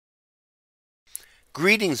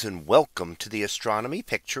Greetings and welcome to the Astronomy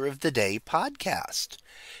Picture of the Day podcast.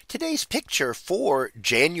 Today's picture for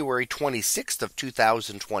January 26th of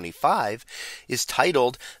 2025 is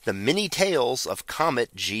titled "The Many Tails of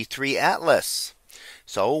Comet G3 Atlas."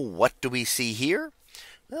 So what do we see here?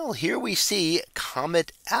 Well, here we see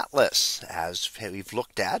Comet Atlas, as we've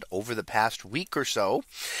looked at over the past week or so,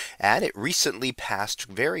 and it recently passed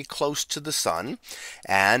very close to the sun,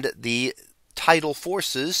 and the tidal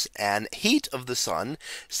forces and heat of the sun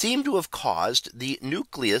seem to have caused the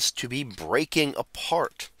nucleus to be breaking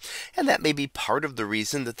apart. And that may be part of the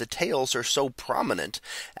reason that the tails are so prominent.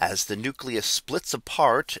 As the nucleus splits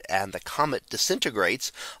apart and the comet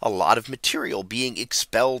disintegrates, a lot of material being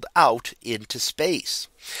expelled out into space.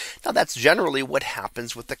 Now that's generally what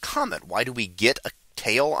happens with the comet. Why do we get a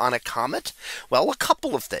tail on a comet? Well, a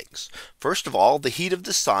couple of things. First of all, the heat of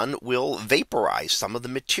the sun will vaporize some of the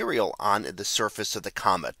material on the surface of the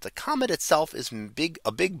comet. The comet itself is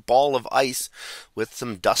a big ball of ice with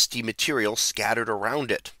some dusty material scattered around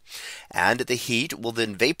it. And the heat will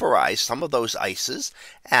then vaporize some of those ices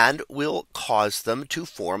and will cause them to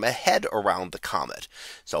form a head around the comet.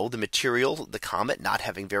 So the material, the comet, not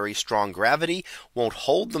having very strong gravity, won't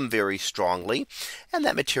hold them very strongly. And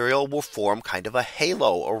that material will form kind of a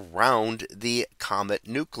halo around the comet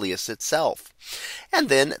nucleus itself. And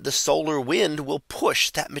then the solar wind will push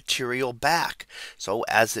that material back. So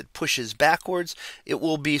as it pushes backwards, it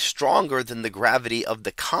will be stronger than the gravity of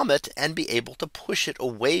the comet and be able to push it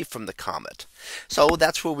away from the comet. So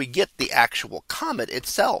that's where we get the actual comet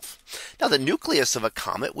itself. Now the nucleus of a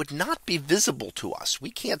comet would not be visible to us. We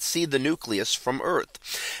can't see the nucleus from Earth.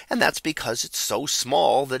 And that's because it's so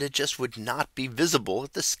small that it just would not be visible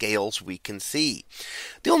at the scales we can see.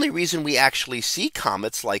 The only reason we actually see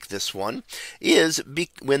comets like this one is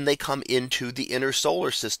when they come into the inner solar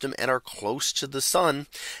system and are close to the sun,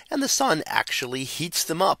 and the sun actually heats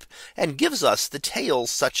them up and gives us the tails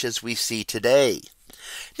such as we see today.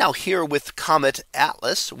 Now here with Comet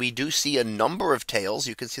Atlas, we do see a number of tails.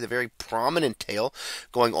 You can see the very prominent tail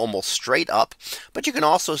going almost straight up, but you can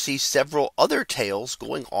also see several other tails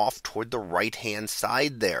going off toward the right hand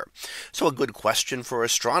side there. So a good question for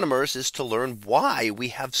astronomers is to learn why we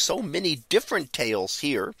have so many different tails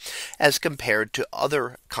here as compared to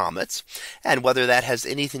other comets, and whether that has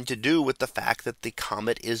anything to do with the fact that the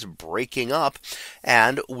comet is breaking up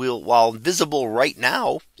and while visible right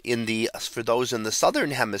now for those in the southern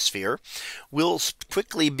hemisphere, will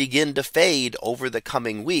quickly begin to fade over the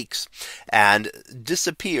coming weeks and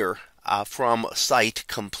disappear from sight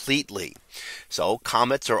completely. So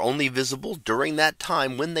comets are only visible during that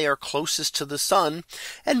time when they are closest to the sun,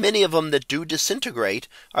 and many of them that do disintegrate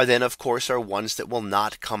are then of course are ones that will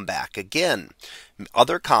not come back again.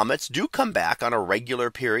 Other comets do come back on a regular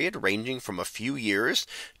period ranging from a few years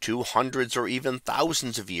to hundreds or even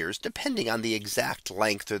thousands of years, depending on the exact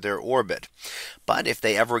length of their orbit. But if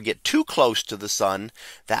they ever get too close to the sun,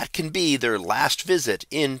 that can be their last visit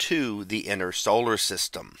into the inner solar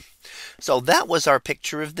system. So that was our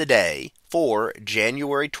picture of the day for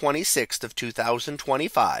January 26th of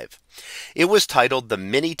 2025. It was titled "The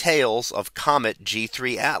Many Tails of Comet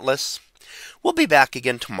G3 Atlas." We'll be back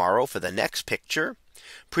again tomorrow for the next picture,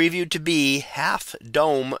 previewed to be half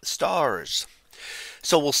dome stars.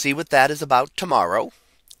 So we'll see what that is about tomorrow.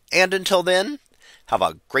 And until then, have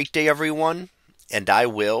a great day, everyone, and I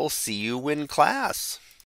will see you in class.